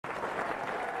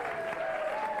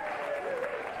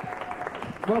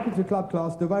Welcome to Club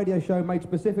Class, the radio show made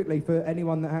specifically for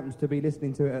anyone that happens to be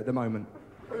listening to it at the moment.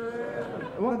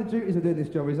 One of the duties of doing this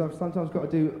job is I've sometimes got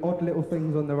to do odd little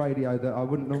things on the radio that I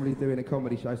wouldn't normally do in a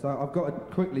comedy show, so I've got to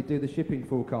quickly do the shipping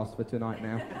forecast for tonight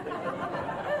now.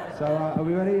 So are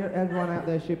we ready? Everyone out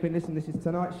there shipping, listen, this is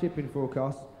tonight's shipping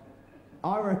forecast.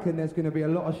 I reckon there's going to be a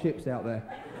lot of ships out there.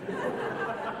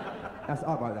 I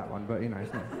wrote that one, but you know,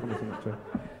 it's not true.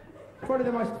 Probably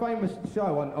the most famous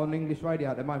show on English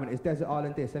radio at the moment is Desert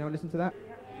Island Discs. Anyone listen to that?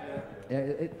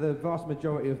 Yeah, the vast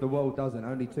majority of the world doesn't.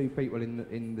 Only 2 people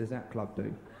in the Zap Club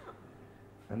do.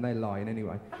 And they're lying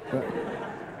anyway.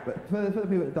 But for the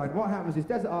people that don't, what happens is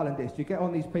Desert Island Discs, you get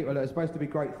on these people that are supposed to be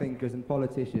great thinkers and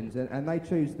politicians, and they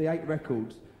choose the 8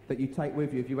 records that you take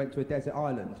with you if you went to a desert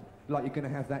island. Like you're going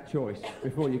to have that choice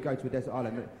before you go to a desert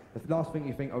island. The last thing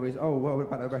you think of is, oh, well, what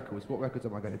about the records? What records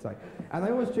am I going to take? And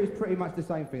they always choose pretty much the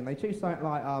same thing. They choose something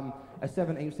like a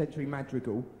 17th century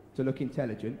madrigal to look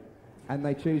intelligent, and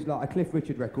they choose like a Cliff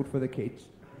Richard record for the kids,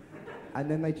 and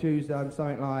then they choose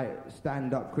something like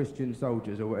Stand Up Christian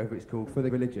Soldiers or whatever it's called for the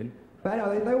religion. But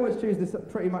anyway, they always choose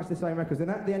pretty much the same records,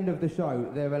 and at the end of the show,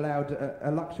 they're allowed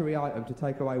a luxury item to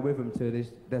take away with them to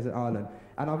this desert island.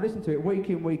 And I've listened to it week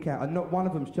in, week out, and not one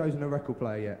of them's chosen a record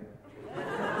player yet.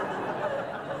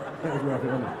 That was worth it,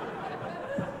 wasn't it?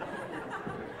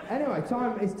 Anyway,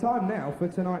 it's time now for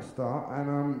tonight's start,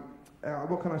 and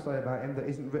what can I say about him that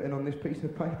isn't written on this piece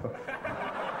of paper?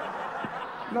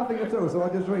 Nothing at all, so I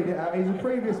just read it out. He's a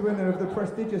previous winner of the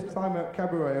prestigious Time Out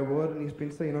Cabaret Award, and he's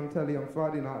been seen on telly on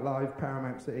Friday Night Live,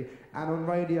 Paramount City, and on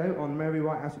radio on Mary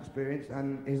Whitehouse Experience,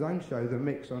 and his own show, The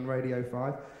Mix, on Radio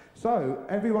 5. So,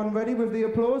 everyone ready with the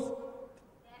applause?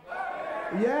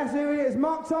 Yes, here he is,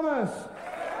 Mark Thomas!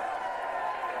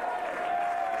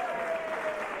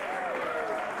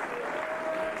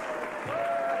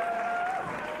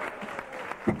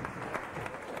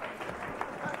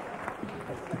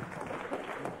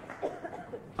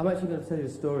 I'm actually going to tell you a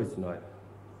story tonight,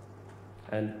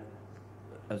 and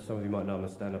as some of you might know, I'm a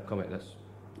stand-up comic. That's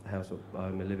how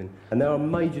I'm a living. And there are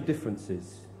major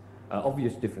differences,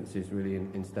 obvious differences really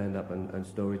in stand-up and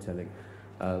storytelling.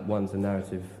 One's a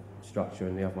narrative structure,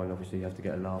 and the other one, obviously, you have to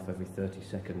get a laugh every 30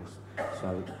 seconds.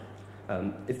 So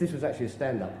if this was actually a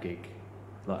stand-up gig,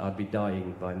 like I'd be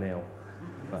dying by now.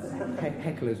 But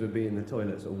hecklers would be in the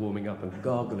toilets or warming up and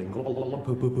gargling.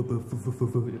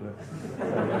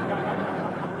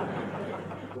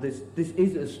 This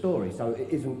is a story, so it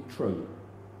isn't true.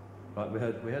 Right, we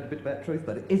heard a bit about truth,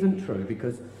 but it isn't true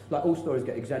because, like all stories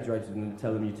get exaggerated and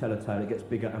you tell a tale, it gets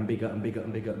bigger and bigger and bigger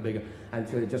and bigger and bigger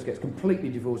until it just gets completely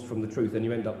divorced from the truth, and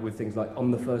you end up with things like, on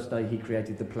the first day he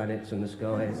created the planets and the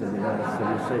skies and the earth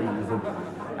and the seas,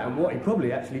 and what he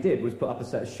probably actually did was put up a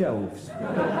set of shelves.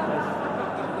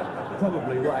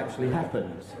 Probably what actually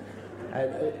happened.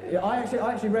 I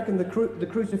actually reckon the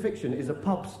crucifixion is a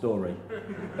pub story.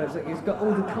 It's got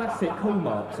all the classic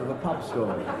hallmarks of a pub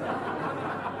story.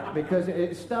 Because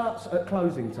it starts at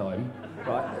closing time,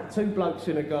 right? 2 blokes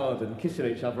in a garden kissing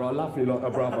each other. I love you like a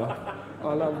brother.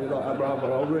 I love you like a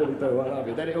brother. I really do. I love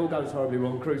you. Then it all goes horribly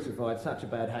wrong. Crucified. Such a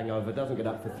bad hangover. Doesn't get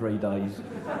up for 3 days.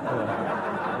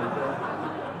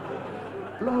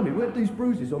 Blimey, where'd these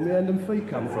bruises on my hand and feet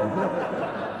come from?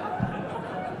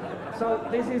 So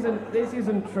this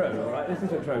isn't true, all right? This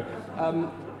isn't true.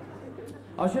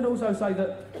 I should also say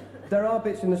that there are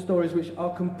bits in the stories which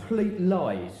are complete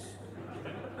lies.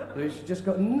 Which just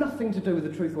got nothing to do with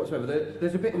the truth whatsoever.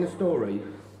 There's a bit in the story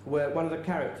where one of the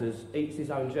characters eats his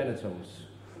own genitals,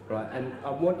 right? And I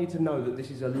want you to know that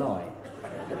this is a lie.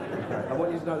 I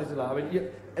want you to know this is a lie. I mean,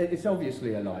 it's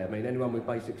obviously a lie. I mean, anyone with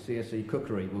basic CSE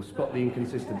cookery will spot the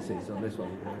inconsistencies on this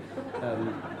one.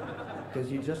 Because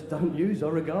you just don't use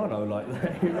oregano like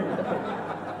that.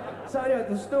 So anyway,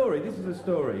 this is a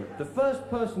story. The first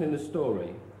person in the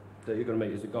story that you're going to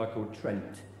meet is a guy called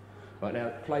Trent. Right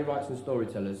now, playwrights and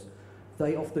storytellers,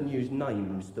 they often use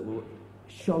names that will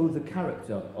show the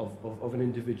character of an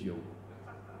individual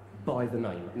by the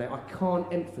name. Now, I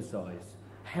can't emphasise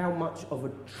how much of a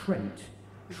Trent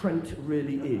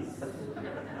really is.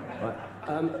 Right?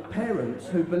 Parents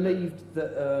who believed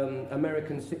that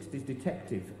American 60s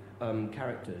detective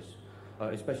characters,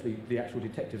 especially the actual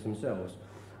detectives themselves,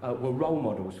 were role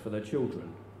models for their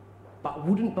children, but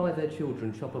wouldn't buy their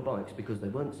children chopper bikes because they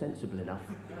weren't sensible enough.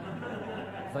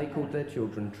 They called their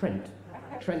children Trent.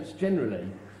 Trents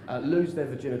generally lose their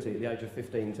virginity at the age of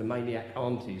 15 to maniac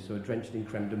aunties who are drenched in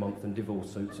creme de menthe and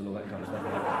divorce suits and all that kind of stuff.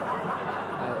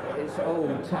 It's all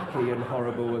tacky and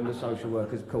horrible, and the social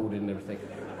workers called in and everything.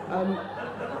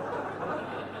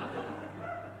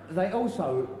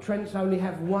 Trents only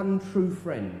have one true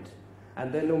friend,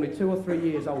 and they're normally 2 or 3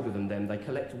 years older than them. They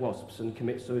collect wasps and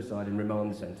commit suicide in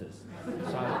remand centres.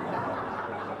 So,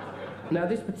 now,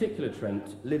 this particular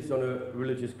Trent lives on a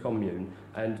religious commune,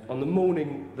 and on the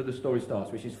morning that the story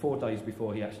starts, which is 4 days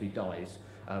before he actually dies,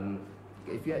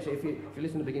 if you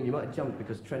listen to the beginning, you might have jumped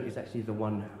because Trent is actually the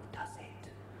one who does it.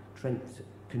 Trent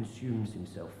consumes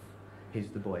himself. He's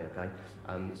the boy, okay?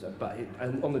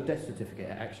 And on the death certificate,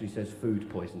 it actually says food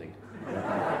poisoning. Okay?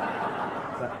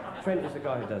 But Trent is the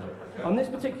guy who does it. On this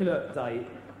particular day,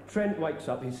 Trent wakes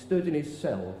up, he's stood in his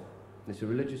cell, it's a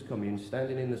religious commune,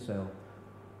 standing in the cell,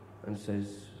 and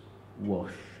says,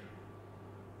 wash.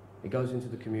 He goes into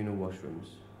the communal washrooms.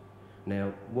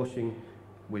 Now, washing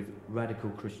with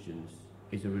radical Christians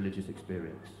is a religious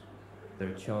experience. There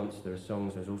are chants, there are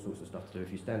songs, there's all sorts of stuff to do.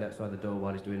 If you stand outside the door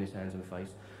while he's doing his hands and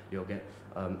face, you'll get,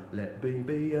 let me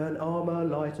be an armour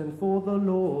light, and for the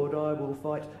Lord I will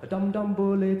fight. A dum-dum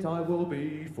bullet I will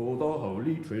be for the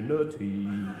Holy Trinity.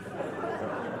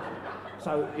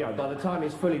 So, you know, by the time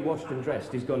he's fully washed and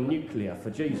dressed, he's gone nuclear for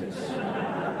Jesus.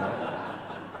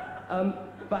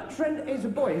 But Trent is a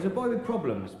boy. He's a boy with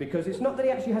problems, because it's not that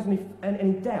he actually has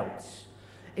any doubts.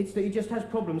 It's that he just has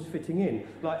problems fitting in.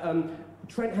 Like,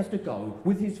 Trent has to go,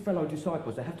 with his fellow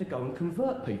disciples, they have to go and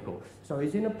convert people. So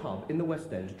he's in a pub in the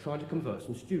West End trying to convert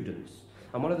some students.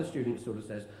 And one of the students sort of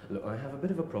says, look, I have a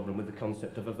bit of a problem with the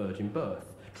concept of a virgin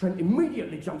birth. Trent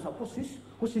immediately jumps up, what's this?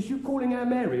 What's this? You calling our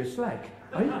Mary a slag?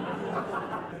 Eh?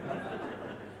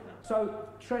 So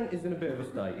Trent is in a bit of a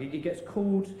state. He gets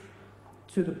called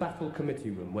to the battle committee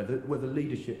room where the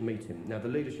leadership meet him. Now, the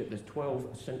leadership, there's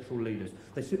 12 central leaders.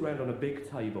 They sit round on a big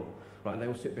table, right, and they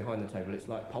all sit behind the table. It's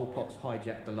like Pol Pot's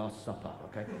hijacked the Last Supper,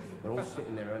 okay? They're all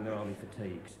sitting there in their army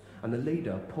fatigues. And the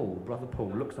leader, Paul, Brother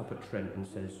Paul, looks up at Trent and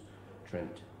says,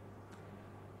 Trent,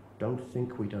 don't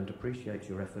think we don't appreciate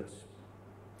your efforts.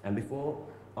 And before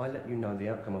I let you know the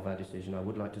outcome of our decision, I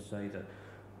would like to say that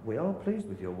we are pleased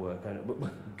with your work, and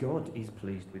God is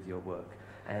pleased with your work.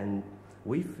 And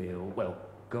we feel, well,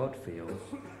 God feels,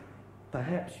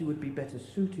 perhaps you would be better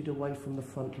suited away from the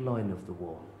front line of the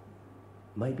war.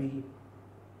 Maybe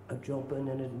a job in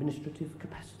an administrative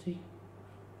capacity?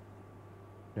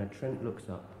 Now Trent looks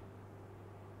up,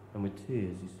 and with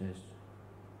tears he says,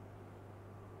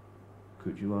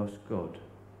 could you ask God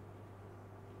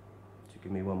to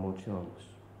give me one more chance?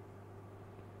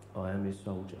 I am his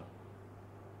soldier.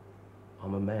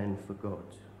 I'm a man for God.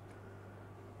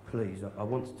 Please, I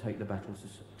want to take the battle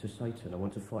to Satan. I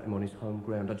want to fight him on his home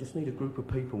ground. I just need a group of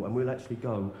people, and we'll actually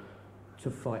go to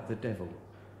fight the devil.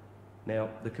 Now,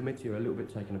 the committee are a little bit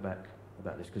taken aback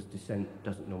about this, because dissent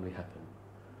doesn't normally happen,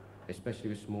 especially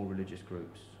with small religious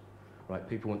groups. Right,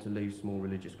 people want to leave small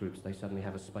religious groups, they suddenly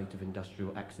have a spate of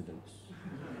industrial accidents.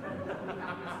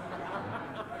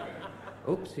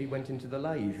 Oops, he went into the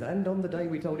lathe, and on the day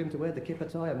we told him to wear the kipper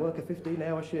tie and work a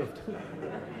 15-hour shift.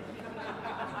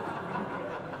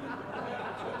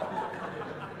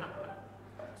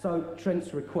 So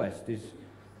Trent's request is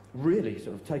really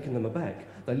sort of taking them aback.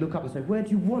 They look up and say, where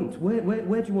do you want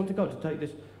to go to take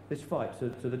this fight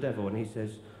to the devil? And he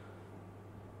says,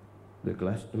 the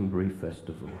Glastonbury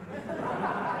Festival.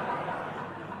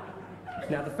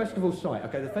 Now, the festival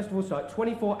site,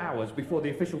 24 hours before the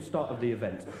official start of the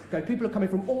event. Okay, people are coming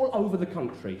from all over the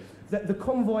country. The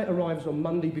convoy arrives on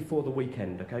Monday before the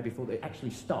weekend, okay, before it actually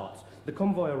starts. The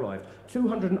convoy arrived.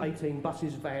 218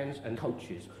 buses, vans and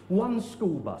coaches. 1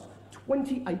 school bus.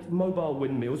 28 mobile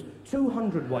windmills,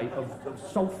 200 weight of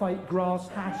sulphate, grass,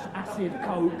 hash, acid,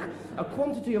 coke, a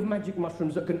quantity of magic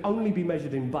mushrooms that can only be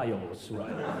measured in bales,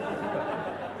 right?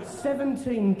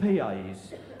 17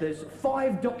 PAs, there's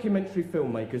 5 documentary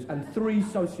filmmakers and 3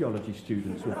 sociology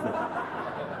students with them.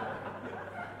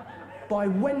 By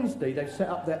Wednesday, they've set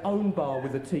up their own bar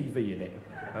with a TV in it,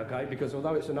 okay? Because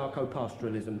although it's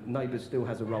anarcho-pastoralism, Neighbours still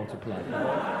has a role to play.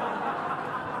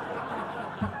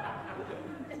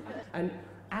 And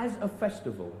as a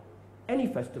festival, any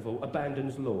festival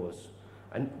abandons laws.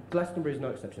 And Glastonbury is no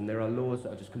exception. There are laws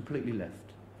that are just completely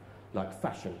left, like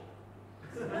fashion.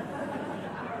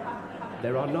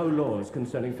 There are no laws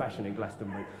concerning fashion in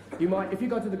Glastonbury. You might, if you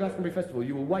go to the Glastonbury Festival,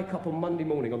 you will wake up on Monday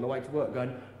morning on the way to work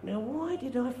going, now why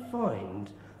did I find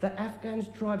that Afghan's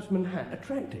tribesman hat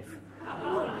attractive?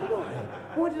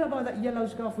 Why did I buy that yellow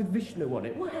scarf with Vishnu on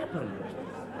it? What happened?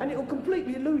 And it'll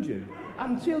completely elude you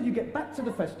until you get back to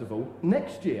the festival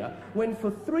next year, when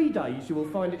for 3 days you will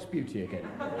find its beauty again.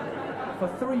 For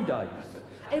 3 days.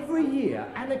 Every year,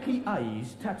 anarchy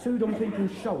A's tattooed on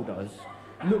people's shoulders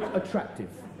look attractive.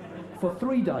 For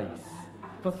 3 days.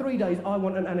 For 3 days, I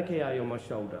want an anarchy on my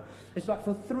shoulder. It's like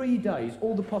for 3 days,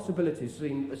 all the possibilities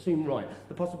seem right.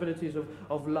 The possibilities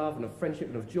of love and of friendship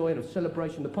and of joy and of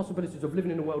celebration, the possibilities of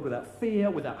living in a world without fear,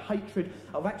 without hatred,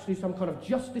 of actually some kind of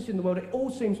justice in the world. It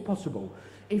all seems possible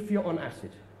if you're on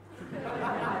acid.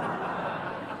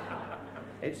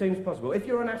 It seems possible. If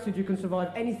you're on acid, you can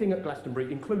survive anything at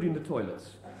Glastonbury, including the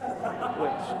toilets.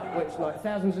 Which, like,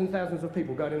 thousands and thousands of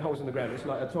people going in holes in the ground. It's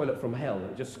like a toilet from hell.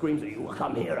 It just screams at you,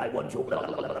 come here, I want you.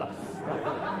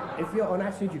 If you're on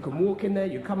acid, you can walk in there,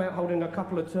 you come out holding a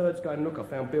couple of turds going, look, I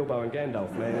found Bilbo and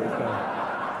Gandalf, man.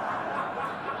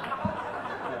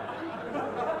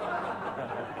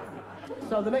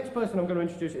 So the next person I'm going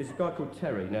to introduce is a guy called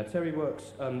Terry. Now, Terry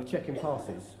works checking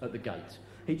passes at the gate.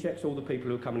 He checks all the people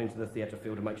who are coming into the theatre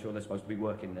field to make sure they're supposed to be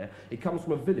working there. He comes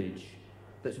from a village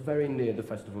that's very near the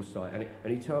festival site, and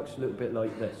he talks a little bit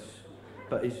like this,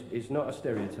 but it's not a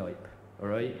stereotype, all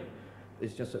right?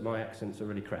 It's just that my accents are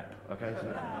really crap, okay?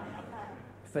 So,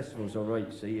 festival's all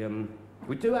right, see.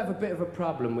 We do have a bit of a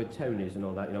problem with townies and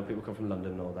all that, you know, people come from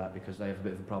London and all that because they have a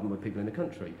bit of a problem with people in the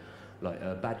country. Like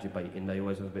badger baiting, they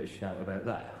always have a bit of shout about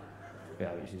that.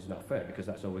 Yeah, which is not fair because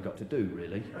that's all we've got to do,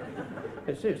 really.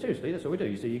 Seriously, that's all we do.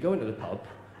 You see, you go into the pub,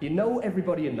 you know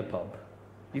everybody in the pub,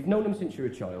 you've known them since you were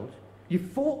a child,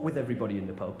 you've fought with everybody in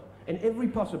the pub, in every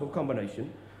possible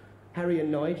combination. Harry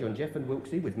and Nigel and Jeff and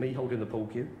Wilksy, with me holding the pool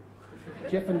cue.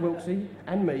 Jeff and Wilksy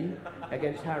and me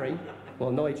against Harry,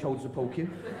 while Nigel holds the pool cue.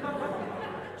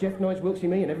 Jeff, Nigel, Wilksy,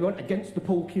 me and everyone against the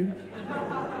pool cue.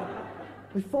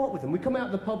 We fought with them. We come out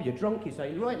of the pub, you're drunk, you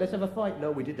say, right, let's have a fight.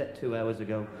 No, we did that 2 hours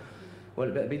ago. Well,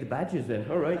 it better be the Badgers then,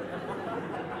 all right.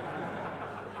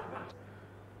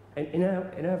 And in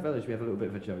our village, we have a little bit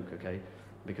of a joke, okay?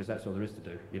 Because that's all there is to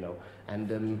do, you know. And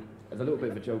the little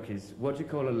bit of a joke is, what do you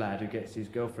call a lad who gets his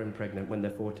girlfriend pregnant when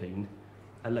they're 14?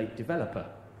 A late developer.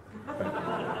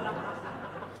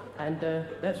 And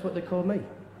that's what they call me.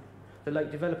 The late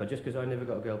developer, just because I never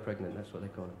got a girl pregnant, that's what they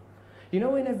call it. You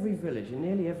know, in every village, in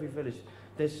nearly every village,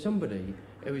 there's somebody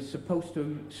who is supposed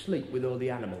to sleep with all the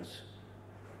animals.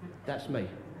 That's me.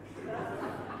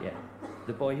 Yeah.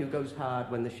 The boy who goes hard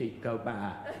when the sheep go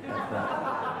baa. That's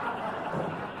right.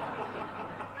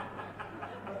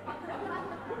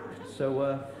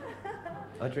 So,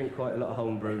 I drink quite a lot of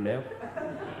homebrew now.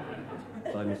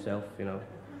 By myself, you know.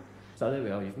 So there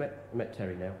we are, you've met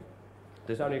Terry now.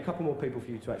 There's only a couple more people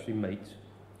for you to actually meet.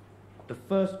 The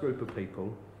first group of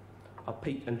people are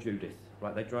Pete and Judith.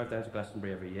 Right, they drive down to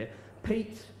Glastonbury every year.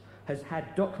 Pete has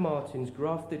had Doc Martens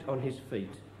grafted on his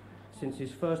feet since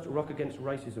his first Rock Against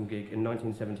Racism gig in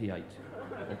 1978.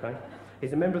 Okay?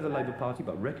 He's a member of the Labour Party,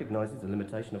 but recognises the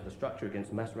limitation of the structure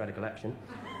against mass radical action.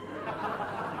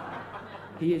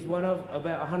 He is one of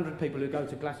about 100 people who go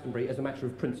to Glastonbury as a matter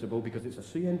of principle because it's a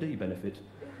CND benefit.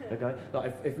 Okay?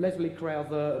 Like if Leslie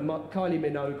Crowther, Kylie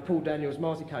Minogue, Paul Daniels,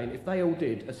 Marcy Kane, if they all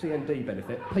did a CND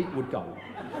benefit, Pete would go.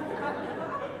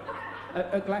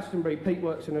 At Glastonbury, Pete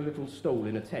works in a little stall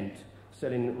in a tent,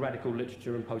 selling radical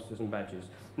literature and posters and badges.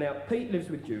 Now, Pete lives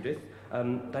with Judith.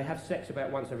 They have sex about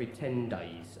once every 10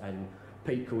 days, and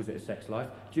Pete calls it a sex life.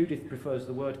 Judith prefers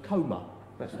the word coma.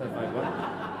 That's her favourite one.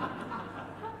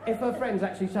 If her friends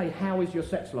actually say, how is your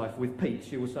sex life with Pete,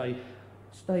 she will say,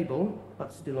 stable,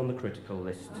 but still on the critical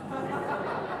list.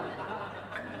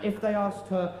 If they asked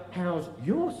her, how's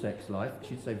your sex life,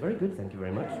 she'd say, very good, thank you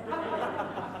very much.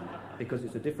 Because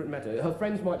it's a different matter. Her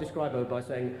friends might describe her by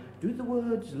saying, do the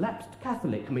words lapsed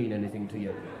Catholic mean anything to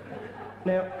you?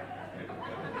 Now,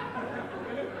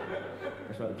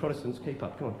 that's right, the Protestants, keep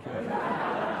up, come on, keep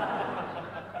up.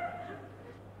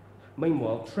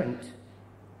 Meanwhile, Trent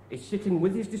is sitting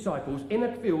with his disciples in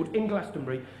a field in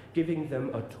Glastonbury, giving them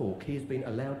a talk. He has been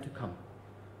allowed to come.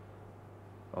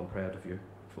 I'm proud of you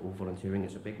for all volunteering.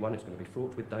 It's a big one. It's going to be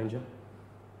fraught with danger.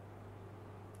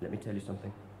 Let me tell you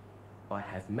something. I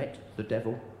have met the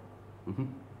devil.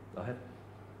 I have.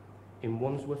 In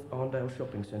Wandsworth Arndale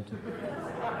Shopping Centre.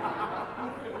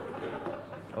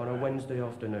 On a Wednesday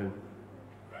afternoon.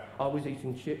 I was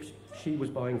eating chips. She was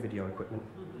buying video equipment.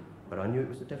 But I knew it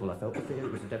was the devil. I felt the fear.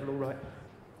 It was the devil all right.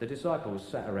 The disciples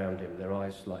sat around him, their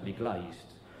eyes slightly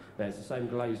glazed. Now, it's the same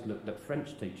glazed look that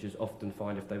French teachers often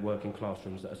find if they work in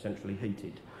classrooms that are centrally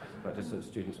heated. Like just the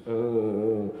students,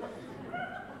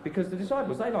 Because the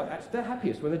disciples, they're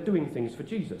happiest when they're doing things for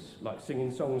Jesus, like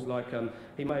singing songs like,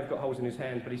 he may have got holes in his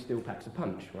hand, but he still packs a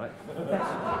punch, right?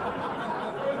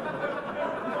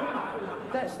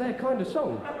 That's their kind of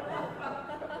song.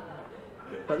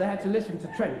 But they had to listen to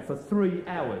Trent for 3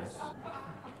 hours.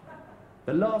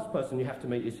 The last person you have to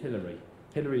meet is Hillary.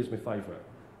 Hillary is my favourite.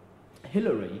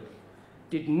 Hillary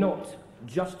did not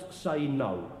just say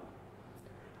no.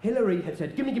 Hillary had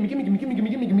said, gimme, gimme, gimme, gimme, gimme, gimme,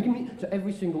 gimme, gimme, gimme, to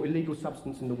every single illegal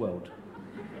substance in the world.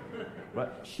 Right?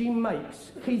 She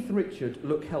makes Keith Richard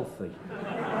look healthy.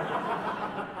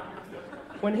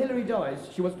 When Hillary dies,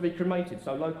 she wants to be cremated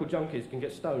so local junkies can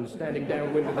get stoned standing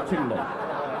downwind of the chimney.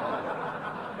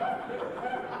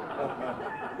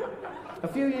 A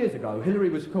few years ago,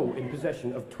 Hillary was caught in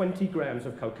possession of 20 grams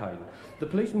of cocaine. The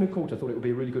policeman who caught her thought it would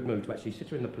be a really good move to actually sit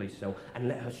her in the police cell and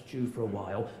let her stew for a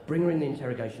while, bring her in the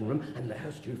interrogation room and let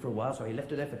her stew for a while. So he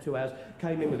left her there for 2 hours,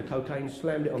 came in with the cocaine,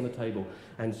 slammed it on the table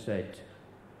and said,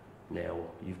 now,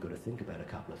 you've got to think about a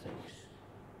couple of things.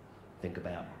 Think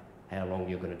about how long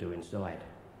you're going to do inside,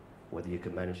 whether you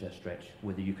can manage that stretch,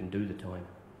 whether you can do the time.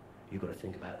 You've got to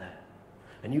think about that.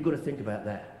 And you've got to think about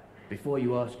that before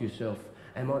you ask yourself,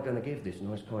 am I going to give this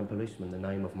nice kind policeman the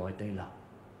name of my dealer?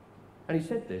 And he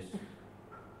said this,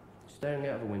 staring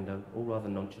out of a window, all rather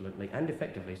nonchalantly and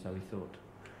effectively, so he thought.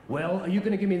 Well, are you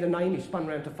going to give me the name? He spun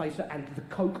round to face her and the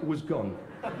coke was gone.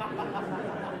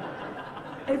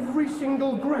 Every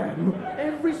single gram,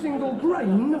 every single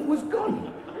grain was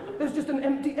gone. There's just an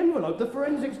empty envelope. The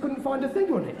forensics couldn't find a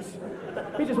thing on it.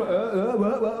 He just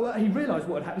went, He realised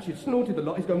what had happened. She'd snorted a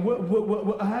lot. He's going,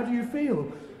 how do you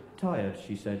feel? Tired,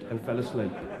 she said, and fell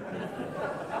asleep.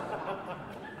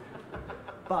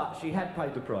 But she had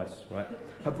paid the price, right?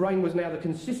 Her brain was now the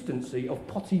consistency of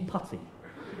potty putty,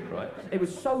 right? It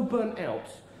was so burnt out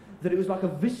that it was like a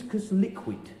viscous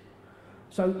liquid.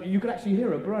 So you could actually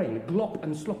hear her brain glop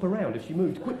and slop around if she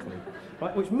moved quickly,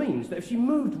 right? Which means that if she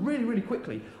moved really, really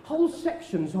quickly, whole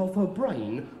sections of her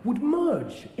brain would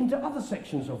merge into other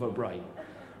sections of her brain,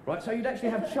 right? So you'd actually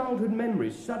have childhood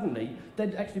memories. Suddenly,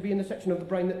 they'd actually be in the section of the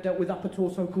brain that dealt with upper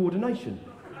torso coordination.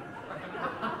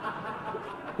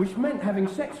 Which meant having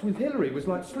sex with Hillary was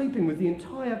like sleeping with the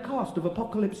entire cast of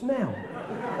Apocalypse Now.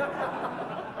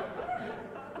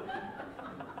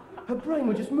 Her brain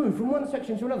would just move from one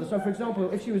section to another. So, for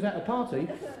example, if she was at a party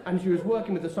and she was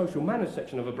working with the social manners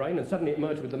section of her brain and suddenly it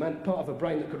merged with the part of her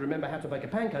brain that could remember how to bake a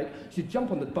pancake, she'd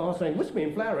jump on the bar saying, whisk me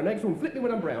in flour and eggs and flip me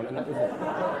when I'm brown, and that was it.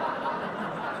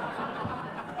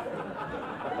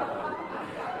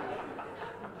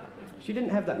 She didn't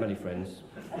have that many friends.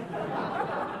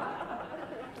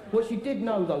 What she did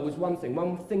know, though, was one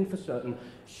thing for certain.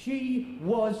 She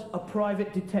was a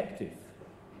private detective,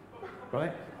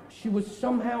 right? She was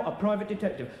somehow a private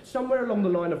detective. Somewhere along the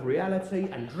line of reality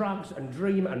and drugs and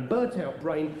dream and burnt-out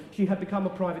brain, she had become a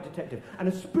private detective, and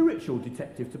a spiritual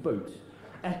detective to boot.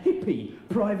 A hippie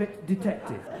private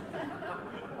detective.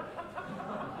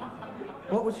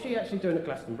 What was she actually doing at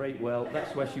Glastonbury? Well,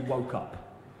 that's where she woke up.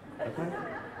 Okay?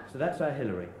 So that's our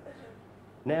Hillary.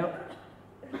 Now,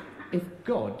 if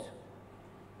God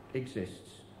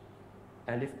exists,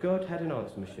 and if God had an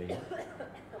answer machine,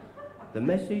 the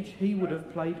message he would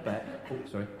have played back,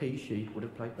 she would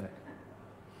have played back,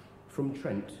 from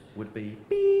Trent would be,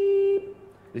 beep.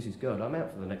 This is God, I'm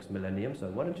out for the next millennium, so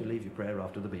why don't you leave your prayer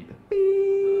after the beep?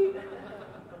 Beep.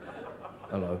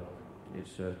 Hello,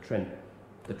 it's Trent.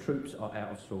 The troops are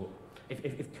out of sort.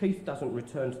 If Keith doesn't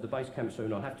return to the base camp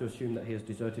soon, I'll have to assume that he has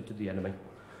deserted to the enemy.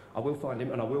 I will find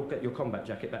him and I will get your combat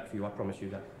jacket back for you, I promise you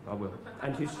that. I will.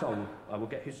 And his soul. I will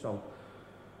get his soul.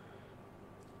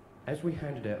 As we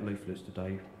handed out leaflets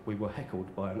today, we were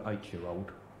heckled by an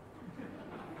 8-year-old.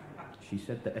 She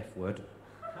said the F word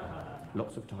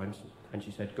lots of times, and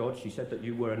she said, God, she said that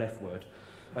you were an F word.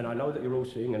 And I know that you're all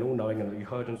seeing and all knowing and that you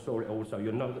heard and saw it all, so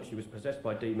you know that she was possessed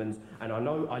by demons, and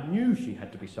I knew she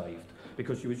had to be saved,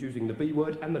 because she was using the B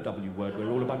word and the W word.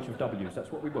 We're all a bunch of W's,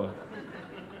 that's what we were.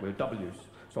 We're W's.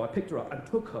 So I picked her up and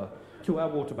took her to our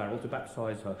water barrel to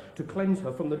baptise her, to cleanse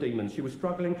her from the demons. She was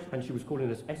struggling, and she was calling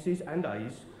us S's and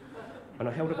A's. And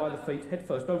I held her by the feet, head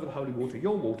first over the holy water,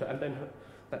 your water, and then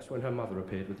that's when her mother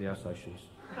appeared with the Alsatians.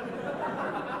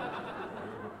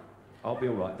 I'll be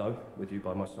all right, though, with you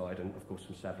by my side, and, of course,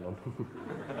 some Savlon.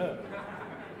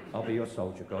 I'll be your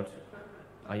soldier, God.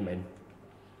 Amen.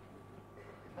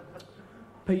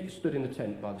 Pete stood in the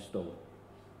tent by the stall.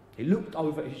 He looked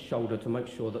over his shoulder to make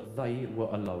sure that they were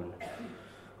alone.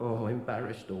 Oh,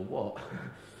 embarrassed or what?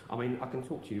 I mean, I can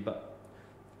talk to you, but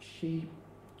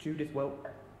Judith, well,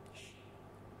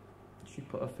 she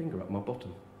put her finger up my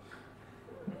bottom.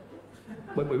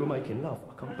 When we were making love,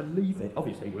 I can't believe it.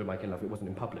 Obviously, we were making love, it wasn't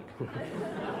in public.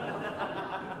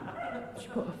 She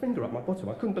put her finger up my bottom,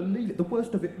 I couldn't believe it. The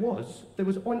worst of it was, there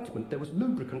was ointment, there was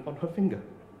lubricant on her finger.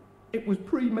 It was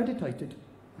premeditated.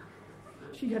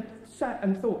 She had sat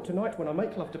and thought, tonight when I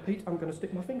make love to Pete, I'm going to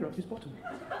stick my finger up his bottom.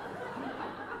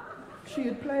 She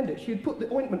had planned it. She had put the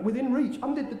ointment within reach,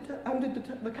 undid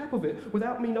the cap of it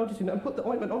without me noticing it, and put the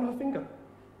ointment on her finger.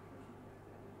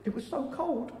 It was so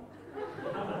cold.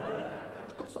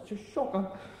 It got such a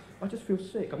shock. I just feel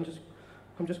sick. I'm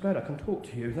just glad I can talk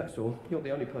to you, that's all. You're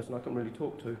the only person I can really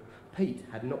talk to. Pete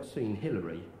had not seen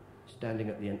Hillary standing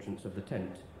at the entrance of the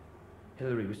tent.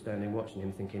 Hillary was standing watching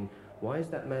him thinking, why is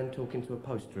that man talking to a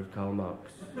poster of Karl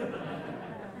Marx?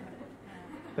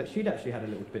 But she'd actually had a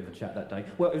little bit of a chat that day.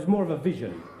 Well, it was more of a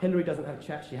vision. Hillary doesn't have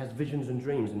chat, she has visions and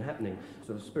dreams and happening,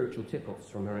 sort of spiritual tip-offs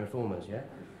from her informers, yeah?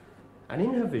 And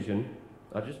in her vision,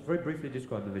 I'll just very briefly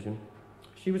describe the vision,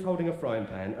 she was holding a frying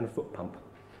pan and a foot pump.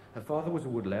 Her father was a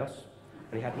woodlouse,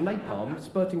 and he had napalm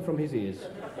spurting from his ears.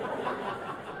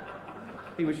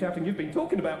 He was shouting, you've been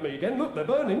talking about me again, look, they're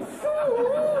burning.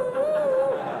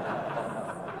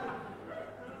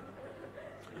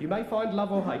 You may find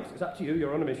love or hate, it's up to you,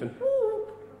 you're on a mission.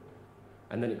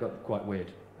 And then it got quite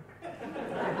weird.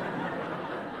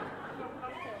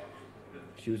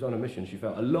 She was on a mission, she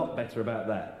felt a lot better about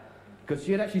that. Because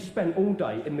she had actually spent all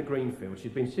day in the green field.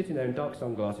 She'd been sitting there in dark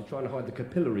sunglasses trying to hide the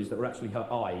capillaries that were actually her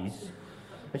eyes.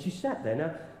 And she sat there.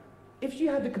 Now, if she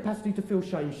had the capacity to feel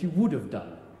shame, she would have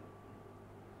done.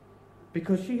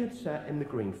 Because she had sat in the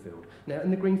green field. Now,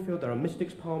 in the green field, there are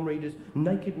mystics, palm readers,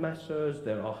 naked masseurs,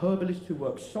 there are herbalists who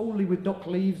work solely with dock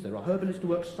leaves, there are herbalists who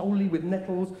work solely with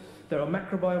nettles, there are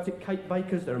macrobiotic cake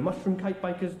bakers, there are mushroom cake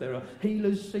bakers, there are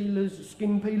healers, sealers,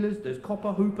 skin peelers, there's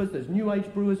copper hoopers, there's new age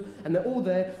brewers, and they're all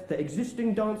there. They're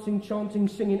existing, dancing, chanting,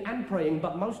 singing and praying,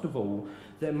 but most of all,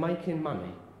 they're making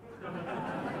money.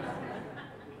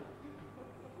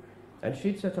 And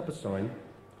she'd set up a sign,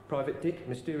 Private Dick,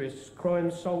 mysterious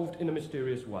crime solved in a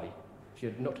mysterious way. She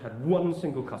had not had one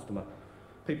single customer.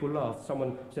 People laughed.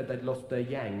 Someone said they'd lost their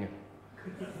yang.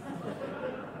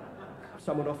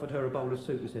 Someone offered her a bowl of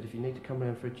soup and said, if you need to come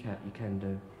round for a chat, you can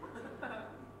do.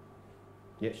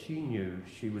 Yet she knew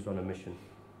she was on a mission.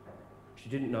 She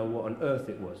didn't know what on earth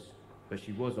it was, but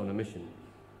she was on a mission.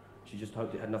 She just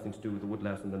hoped it had nothing to do with the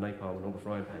woodlouse and the napalm and all the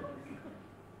frying pan.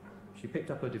 She picked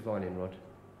up her divining rod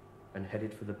and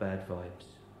headed for the bad vibes.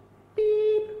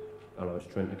 Beep! Oh no, it's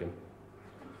Trent again.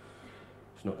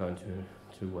 It's not going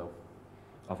too well.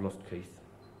 I've lost Keith.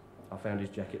 I found his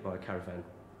jacket by a caravan,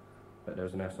 but there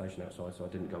was an Alsatian outside, so I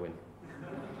didn't go in.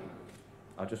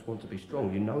 I just want to be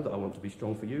strong. You know that I want to be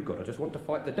strong for you, God. I just want to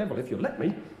fight the devil, if you'll let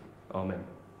me. Amen.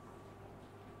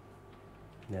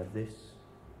 Now this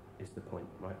is the point,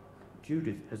 right?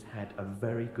 Judith has had a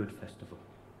very good festival.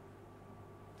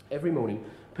 Every morning,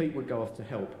 Pete would go off to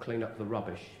help clean up the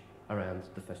rubbish around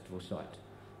the festival site.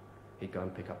 He'd go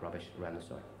and pick up rubbish around the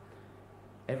site.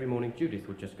 Every morning, Judith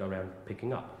would just go around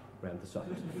picking up around the site.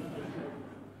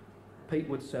 Pete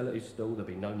would sell at his stall. There'd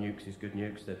be no nukes is good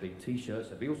nukes. There'd be T-shirts.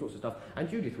 There'd be all sorts of stuff. And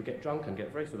Judith would get drunk and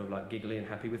get very sort of like giggly and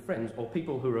happy with friends or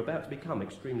people who were about to become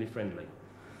extremely friendly.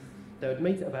 They would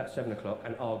meet at about 7 o'clock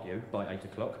and argue by 8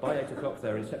 o'clock. By 8 o'clock,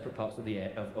 they're in separate parts of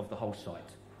the whole site.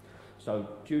 So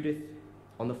Judith,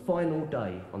 on the final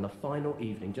day, on the final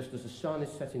evening, just as the sun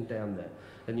is setting down there,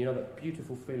 and you know that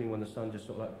beautiful feeling when the sun just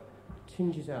sort of like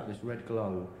tinges out this red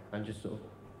glow and just sort of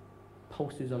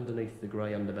pulses underneath the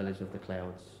grey underbellies of the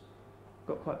clouds.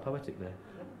 Got quite poetic there.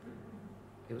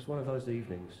 It was one of those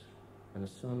evenings, and the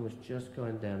sun was just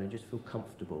going down and you just feel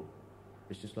comfortable.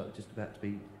 It's just like just about to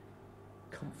be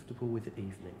comfortable with the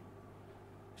evening.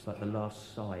 It's like the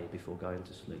last sigh before going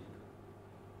to sleep.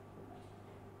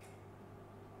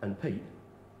 And Pete,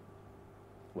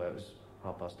 well, it was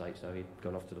 8:30, so he'd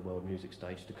gone off to the world music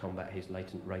stage to combat his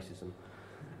latent racism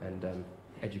and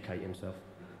educate himself.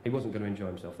 He wasn't going to enjoy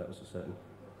himself, that was for certain.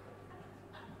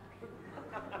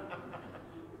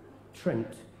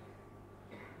 Trent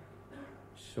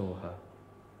saw her.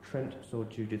 Trent saw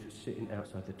Judith sitting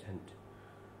outside the tent.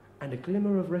 And a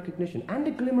glimmer of recognition and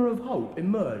a glimmer of hope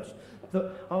emerged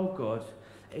that, oh God,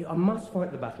 I must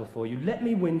fight the battle for you. Let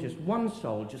me win just one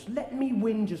soul. Just let me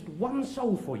win just one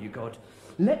soul for you, God.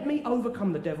 Let me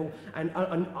overcome the devil and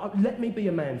let me be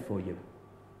a man for you.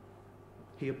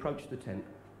 He approached the tent.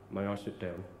 May I sit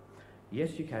down?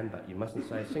 Yes, you can, but you mustn't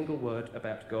say a single word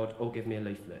about God or give me a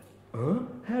leaflet. Huh?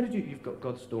 How did you... You've got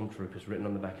God's Stormtroopers written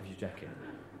on the back of your jacket.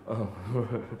 Oh.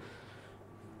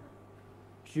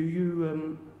 Do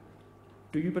you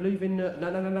believe in...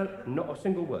 No, not a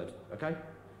single word, okay?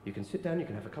 You can sit down, you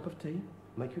can have a cup of tea,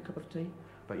 make you a cup of tea,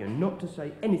 but you're not to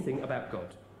say anything about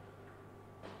God.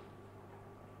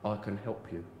 I can help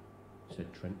you,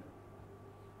 said Trent.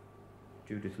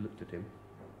 Judith looked at him.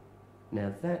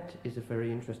 Now that is a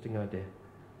very interesting idea.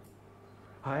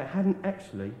 I hadn't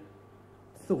actually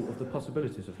thought of the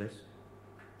possibilities of this,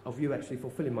 of you actually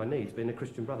fulfilling my needs, being a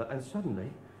Christian brother, and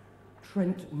suddenly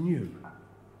Trent knew.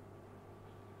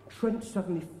 Trent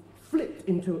suddenly flipped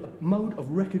into a mode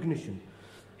of recognition.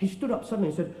 He stood up suddenly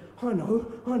and said, I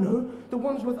know, the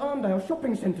Wandsworth Arndale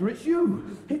shopping centre, it's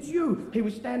you. He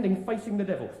was standing facing the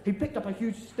devil. He picked up a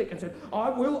huge stick and said, I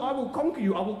will conquer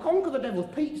you, I will conquer the devil.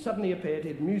 Pete suddenly appeared.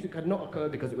 His music had not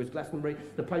occurred because it was Glastonbury.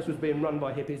 The place was being run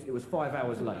by hippies. It was 5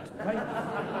 hours late. Okay?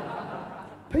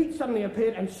 Pete suddenly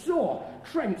appeared and saw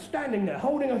Trent standing there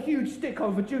holding a huge stick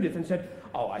over Judith and said,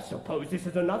 oh, I suppose this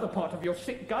is another part of your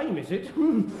sick game, is it?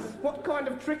 What kind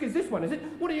of trick is this one, is it?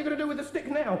 What are you going to do with the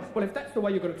stick now? Well, if that's the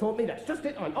way you're going to taunt me, that's just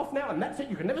it. I'm off now, and that's it.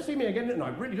 You can never see me again, and I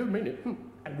really do mean it.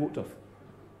 And walked off.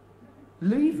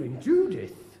 Leaving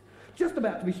Judith. Just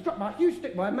about to be struck by a huge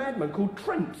stick by a madman called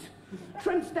Trent.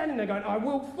 Trent standing there going, I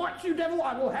will fight you, devil.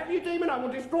 I will have you, demon. I will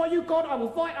destroy you, God. I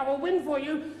will fight. I will win for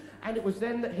you. And it was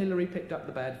then that Hillary picked up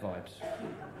the bad vibes.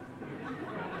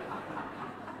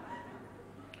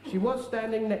 She was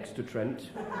standing next to Trent,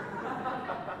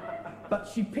 but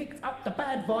she picked up the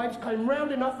bad vibes, came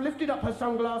round enough, lifted up her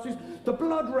sunglasses, the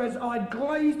blood-red eye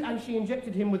glazed, and she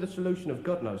injected him with a solution of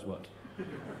God knows what.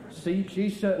 See, she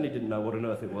certainly didn't know what on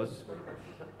earth it was.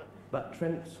 But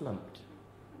Trent slumped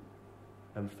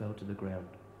and fell to the ground.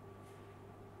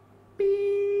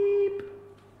 Beep!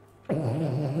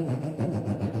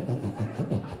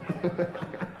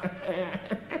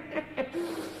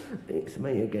 It's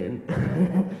me again.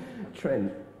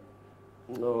 Trent.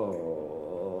 Oh.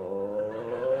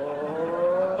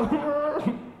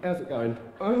 How's it going?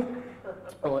 Oh,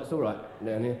 it's all right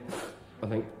down here, I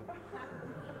think.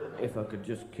 If I could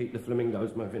just keep the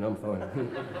flamingos moving, I'm fine.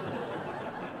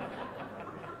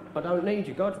 I don't need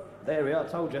you, God. There we are, I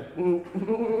told you.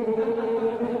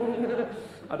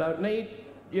 I don't need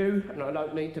you, and I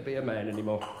don't need to be a man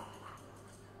anymore.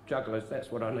 Jugglers,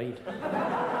 that's what I need.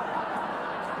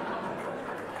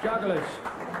 Jugglers.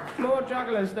 More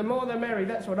jugglers, the more the merry,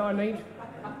 that's what I need.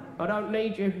 I don't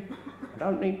need you. I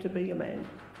don't need to be a man.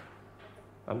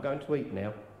 I'm going to eat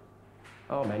now.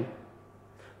 Amen.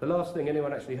 The last thing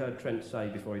anyone actually heard Trent say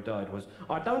before he died was,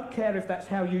 I don't care if that's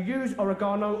how you use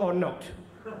oregano or not.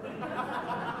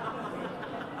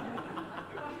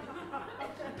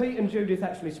 Pete and Judith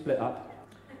actually split up.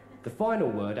 The final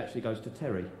word actually goes to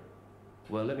Terry.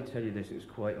 Well, let me tell you this, it was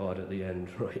quite odd at the end,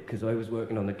 right? Because I was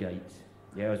working on the gate.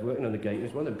 Yeah, I was working on the gate. It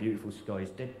was one of the beautiful skies,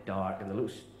 dead dark, and the little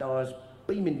stars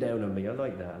beaming down on me. I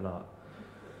like that a lot.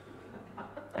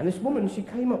 And this woman, she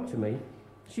came up to me.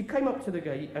 She came up to the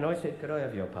gate, and I said, could I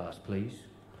have your pass, please?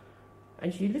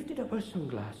 And she lifted up her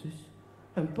sunglasses,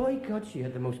 and by God, she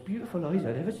had the most beautiful eyes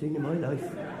I'd ever seen in my life.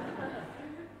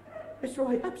 That's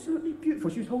right, absolutely beautiful.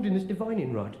 She was holding this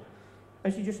divining rod,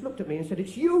 and she just looked at me and said,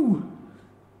 it's you!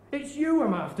 It's you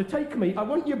I'm after, take me, I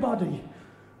want your body.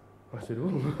 I said,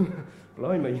 oh,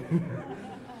 blimey.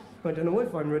 I don't know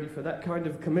if I'm ready for that kind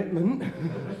of commitment.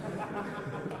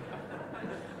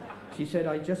 She said,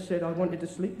 I just said I wanted to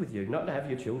sleep with you, not to have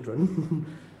your children.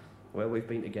 Well, we've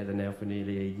been together now for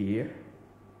nearly a year.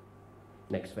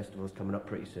 Next festival's coming up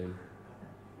pretty soon.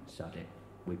 Sod it,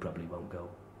 we probably won't go.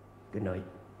 Good night.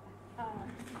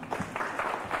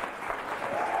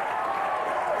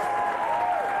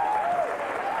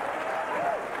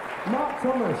 Mark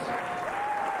Thomas.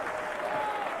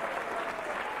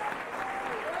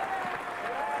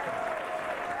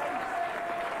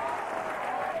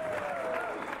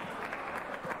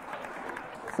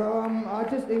 So, I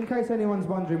just, in case anyone's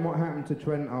wondering what happened to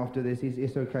Trent after this,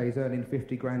 it's okay, he's earning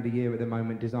 50 grand a year at the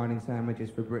moment designing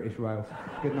sandwiches for British Rail.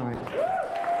 Good night.